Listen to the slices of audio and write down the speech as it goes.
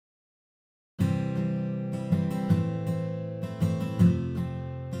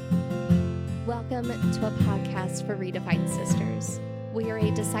Welcome to a podcast for Redefined Sisters. We are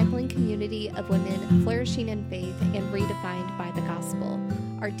a discipling community of women flourishing in faith and redefined by the gospel.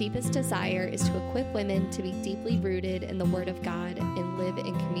 Our deepest desire is to equip women to be deeply rooted in the Word of God and live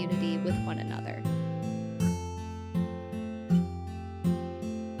in community with one another.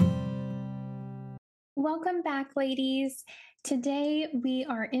 Welcome back, ladies. Today we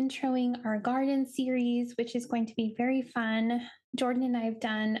are introing our garden series, which is going to be very fun. Jordan and I have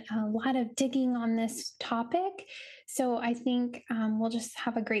done a lot of digging on this topic, so I think we'll just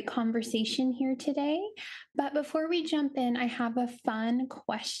have a great conversation here today. But before we jump in, I have a fun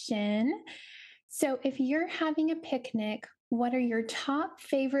question. So if you're having a picnic, what are your top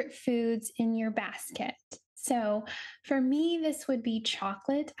favorite foods in your basket? So for me, this would be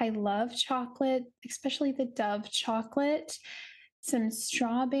chocolate. I love chocolate, especially the Dove chocolate, some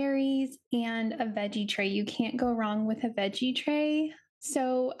strawberries, and a veggie tray. You can't go wrong with a veggie tray.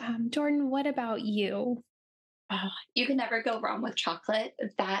 So, Jordan, what about you? Oh, you can never go wrong with chocolate.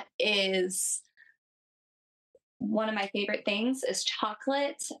 That is one of my favorite things is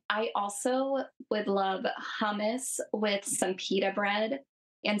chocolate. I also would love hummus with some pita bread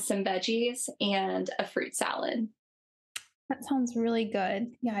and some veggies and a fruit salad. That sounds really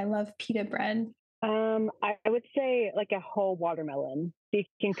good. Yeah, I love pita bread. I would say like a whole watermelon. So you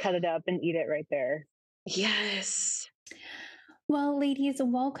can cut it up and eat it right there. Yes. Well, ladies,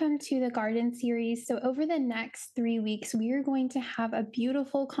 welcome to the garden series. So, over the next 3 weeks, we are going to have a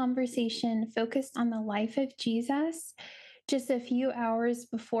beautiful conversation focused on the life of Jesus just a few hours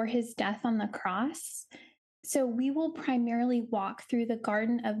before his death on the cross. So, we will primarily walk through the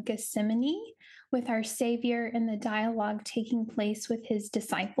Garden of Gethsemane with our Savior and the dialogue taking place with his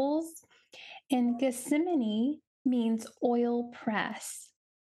disciples. And Gethsemane means oil press.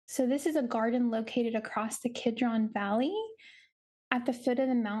 So, this is a garden located across the Kidron Valley at the foot of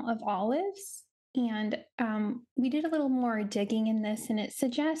the Mount of Olives. And we did a little more digging in this, and it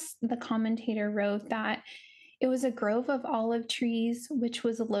suggests, the commentator wrote, that it was a grove of olive trees which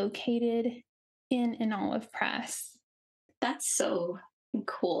was located in an olive press. That's so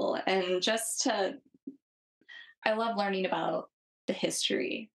cool. And I love learning about the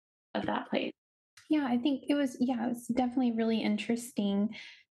history of that place. Yeah, I think it was definitely really interesting.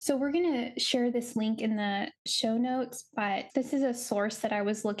 So we're going to share this link in the show notes, but this is a source that I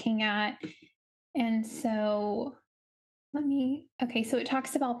was looking at. And so so it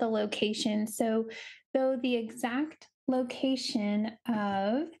talks about the location. So though the exact location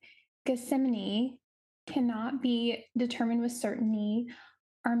of Gethsemane cannot be determined with certainty,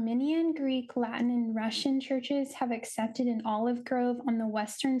 Armenian, Greek, Latin, and Russian churches have accepted an olive grove on the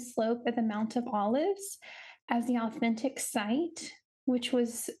western slope of the Mount of Olives as the authentic site, which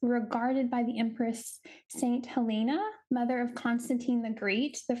was regarded by the Empress Saint Helena, mother of Constantine the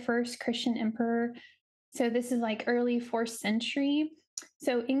Great, the first Christian emperor. So this is like early 4th century.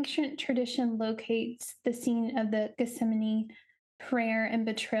 So ancient tradition locates the scene of the Gethsemane prayer and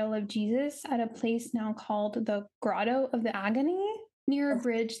betrayal of Jesus at a place now called the Grotto of the Agony, near a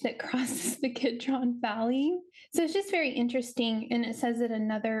bridge that crosses the Kidron Valley. So it's just very interesting. And it says that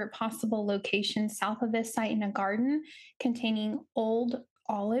another possible location south of this site in a garden containing old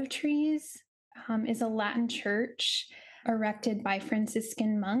olive trees is a Latin church erected by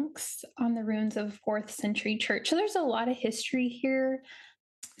Franciscan monks on the ruins of a 4th century church. So there's a lot of history here.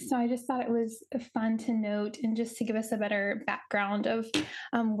 So I just thought it was fun to note and just to give us a better background of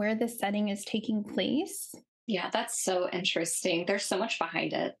where the setting is taking place. Yeah, that's so interesting. There's so much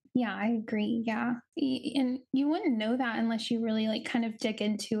behind it. Yeah, I agree. Yeah. And you wouldn't know that unless you really like kind of dig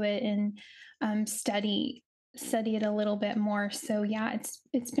into it and study it a little bit more. So yeah,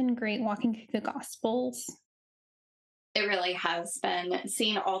 it's been great walking through the Gospels. It really has been.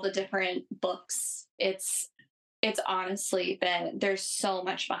 Seeing all the different books. It's honestly been, there's so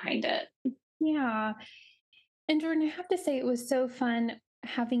much behind it. Yeah. And Jordan, I have to say it was so fun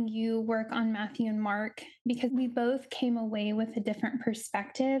having you work on Matthew and Mark, because we both came away with a different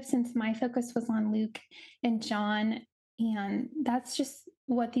perspective, since my focus was on Luke and John. And that's just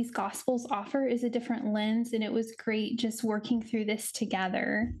what these Gospels offer, is a different lens. And it was great just working through this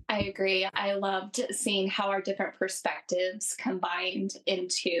together. I agree. I loved seeing how our different perspectives combined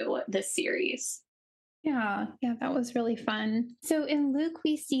into this series. Yeah, that was really fun. So in Luke,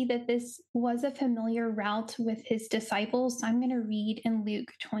 we see that this was a familiar route with his disciples. So I'm going to read in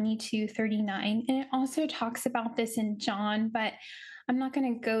Luke 22:39. And it also talks about this in John, but I'm not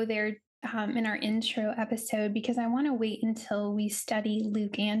going to go there in our intro episode, because I want to wait until we study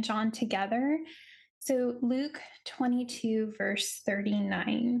Luke and John together. So Luke 22, verse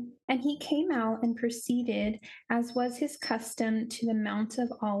 39. And he came out and proceeded, as was his custom, to the Mount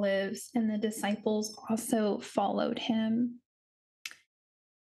of Olives, and the disciples also followed him.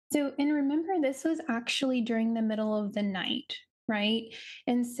 So, and remember, this was actually during the middle of the night, right?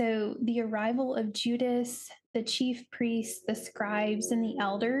 And so the arrival of Judas, the chief priests, the scribes, and the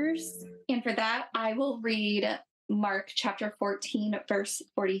elders. And for that, I will read Mark chapter 14, verse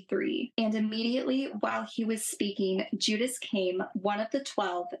 43. And immediately while he was speaking, Judas came, one of the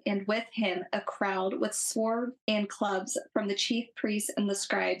 12, and with him a crowd with swords and clubs from the chief priests and the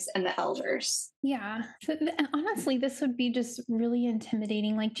scribes and the elders. Yeah. So honestly, this would be just really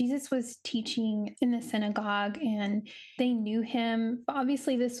intimidating. Like Jesus was teaching in the synagogue and they knew him.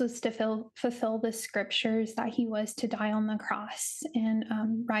 Obviously, this was to fulfill the scriptures that he was to die on the cross and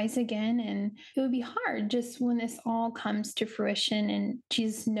rise again. And it would be hard just when this all comes to fruition and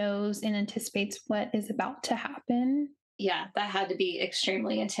Jesus knows and anticipates what is about to happen. Yeah, that had to be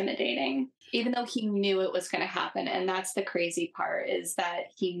extremely intimidating, even though he knew it was going to happen. And that's the crazy part, is that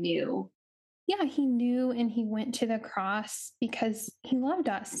he knew. Yeah, he knew and he went to the cross because he loved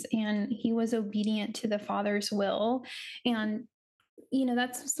us and he was obedient to the Father's will. And,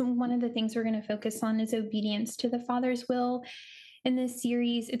 that's one of the things we're going to focus on is obedience to the Father's will. In this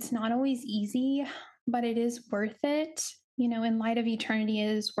series, it's not always easy, but it is worth it. In light of eternity, it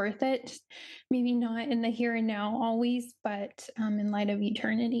is worth it. Maybe not in the here and now always, but in light of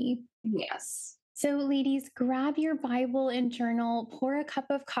eternity. Yes. So, ladies, grab your Bible and journal, pour a cup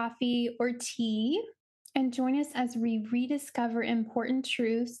of coffee or tea, and join us as we rediscover important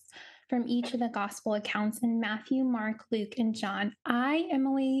truths from each of the gospel accounts in Matthew, Mark, Luke, and John. I,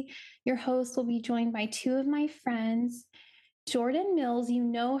 Emily, your host, will be joined by two of my friends. Jordan Mills, you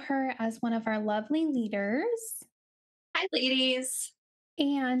know her as one of our lovely leaders. Hi, ladies.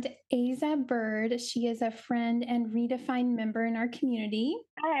 And Aza Bird, she is a friend and Redefined member in our community.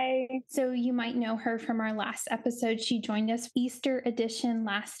 Hi. So you might know her from our last episode. She joined us Easter edition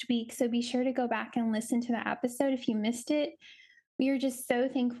last week. So be sure to go back and listen to the episode if you missed it. We are just so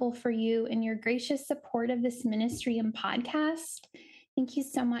thankful for you and your gracious support of this ministry and podcast. Thank you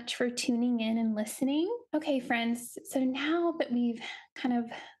so much for tuning in and listening. Okay, friends. So now that we've kind of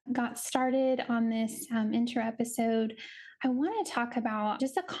got started on this intro episode, I want to talk about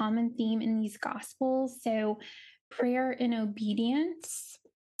just a common theme in these gospels. So prayer and obedience.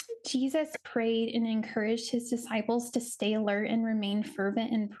 Jesus prayed and encouraged his disciples to stay alert and remain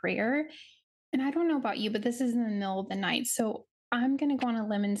fervent in prayer. And I don't know about you, but this is in the middle of the night. So I'm going to go on a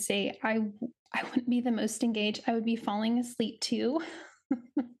limb and say I wouldn't be the most engaged. I would be falling asleep too.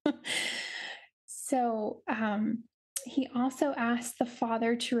 So he also asked the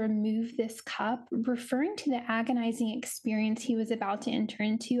Father to remove this cup, referring to the agonizing experience he was about to enter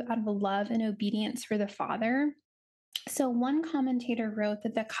into out of love and obedience for the Father. So one commentator wrote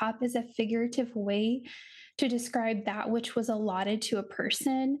that the cup is a figurative way to describe that which was allotted to a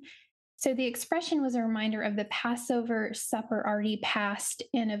person. So the expression was a reminder of the Passover supper already past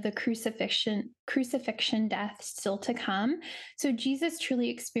and of the crucifixion death still to come. So Jesus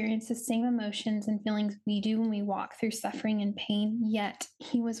truly experienced the same emotions and feelings we do when we walk through suffering and pain, yet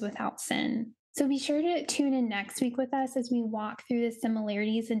he was without sin. So be sure to tune in next week with us as we walk through the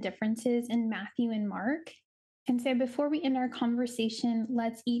similarities and differences in Matthew and Mark. And so before we end our conversation,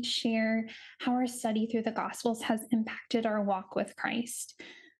 let's each share how our study through the Gospels has impacted our walk with Christ.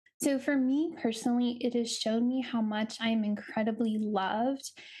 So for me personally, it has shown me how much I am incredibly loved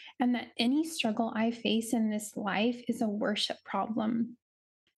and that any struggle I face in this life is a worship problem,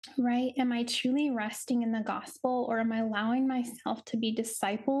 right? Am I truly resting in the gospel or am I allowing myself to be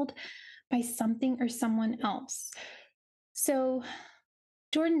discipled by something or someone else? So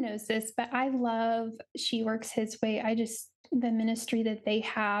Jordan knows this, but I love She Works His Way. The ministry that they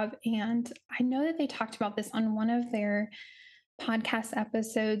have. And I know that they talked about this on one of their podcast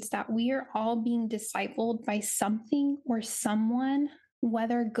episodes that we are all being discipled by something or someone,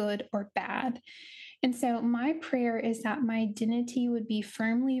 whether good or bad. And so my prayer is that my identity would be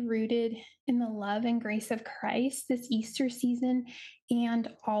firmly rooted in the love and grace of Christ this Easter season and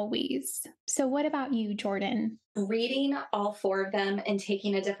always. So what about you, Jordan? Reading all four of them and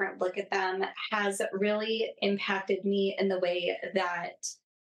taking a different look at them has really impacted me in the way that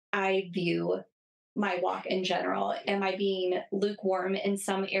I view my walk in general. Am I being lukewarm in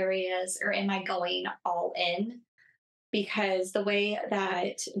some areas or am I going all in? Because the way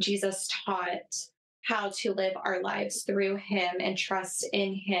that Jesus taught how to live our lives through him and trust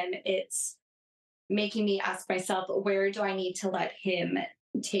in him, it's making me ask myself, where do I need to let him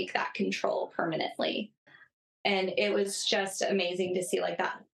take that control permanently? And it was just amazing to see like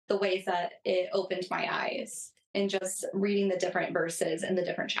that the ways that it opened my eyes and just reading the different verses in the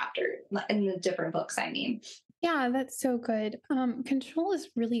different chapters, in the different books, I mean. Yeah, that's so good. Control is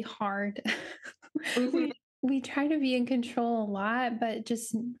really hard. We try to be in control a lot, but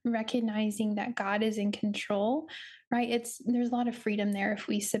just recognizing that God is in control, right? There's a lot of freedom there if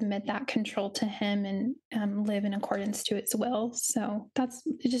we submit that control to Him and live in accordance to His will. So that's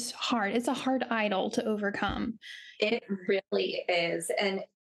just hard. It's a hard idol to overcome. It really is. And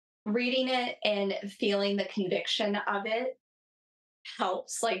reading it and feeling the conviction of it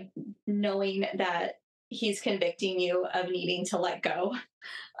helps, like knowing that He's convicting you of needing to let go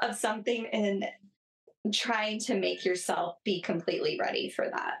of something and trying to make yourself be completely ready for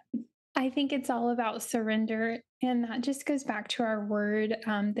that. I think it's all about surrender. And that just goes back to our word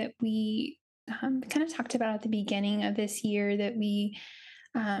that we kind of talked about at the beginning of this year, that we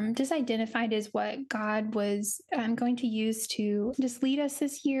just identified as what God was going to use to just lead us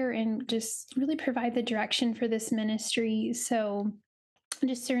this year and just really provide the direction for this ministry. So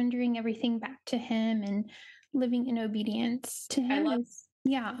just surrendering everything back to Him and living in obedience to Him.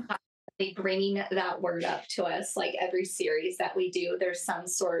 Bringing that word up to us, like every series that we do, there's some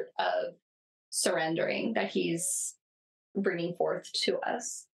sort of surrendering that He's bringing forth to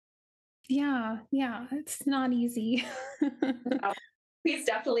us. Yeah, it's not easy. He's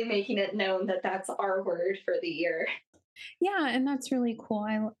definitely making it known that that's our word for the year. Yeah, and that's really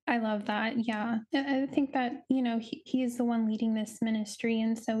cool. I love that. Yeah, I think that he is the one leading this ministry,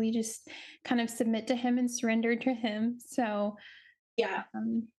 and so we just kind of submit to Him and surrender to Him. So yeah.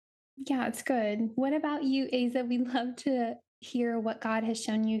 Yeah, it's good. What about you, Asa? We'd love to hear what God has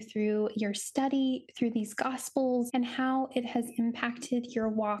shown you through your study, through these Gospels, and how it has impacted your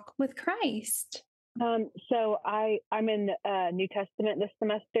walk with Christ. So I'm in New Testament this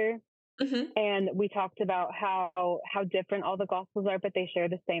semester, and we talked about how different all the Gospels are, but they share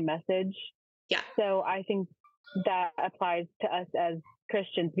the same message. Yeah. So I think that applies to us as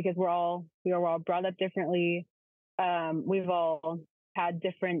Christians because we were all brought up differently. We've all had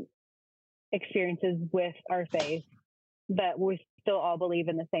different experiences with our faith, but we still all believe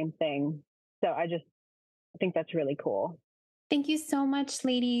in the same thing. So I think that's really cool. Thank you so much,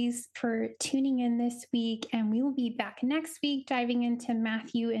 ladies, for tuning in this week. And we will be back next week diving into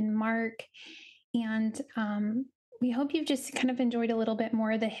Matthew and Mark. And we hope you've just kind of enjoyed a little bit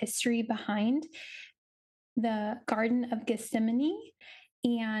more of the history behind the Garden of Gethsemane.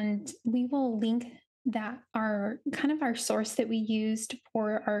 And we will link that our source that we used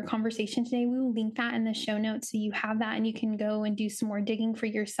for our conversation today. We will link that in the show notes so you have that and you can go and do some more digging for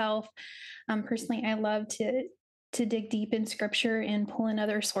yourself. Personally, I love to dig deep in scripture and pull in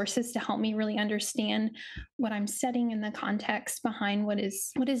other sources to help me really understand what I'm studying in the context behind what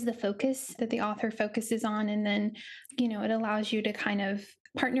is the focus that the author focuses on. And then, it allows you to kind of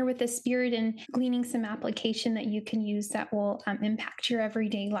partner with the Spirit and gleaning some application that you can use that will impact your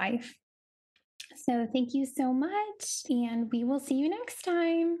everyday life. So thank you so much, and we will see you next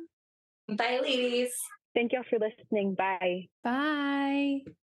time. Bye, ladies. Thank y'all for listening. Bye. Bye.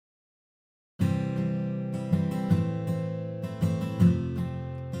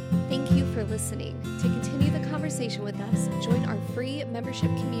 Thank you for listening. To continue the conversation with us, join our free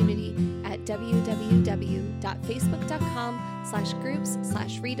membership community at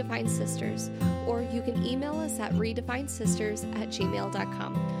www.facebook.com/groups/Redefined Sisters, or you can email us at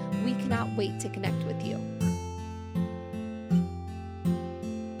redefinedsisters@gmail.com. We cannot wait to connect with you.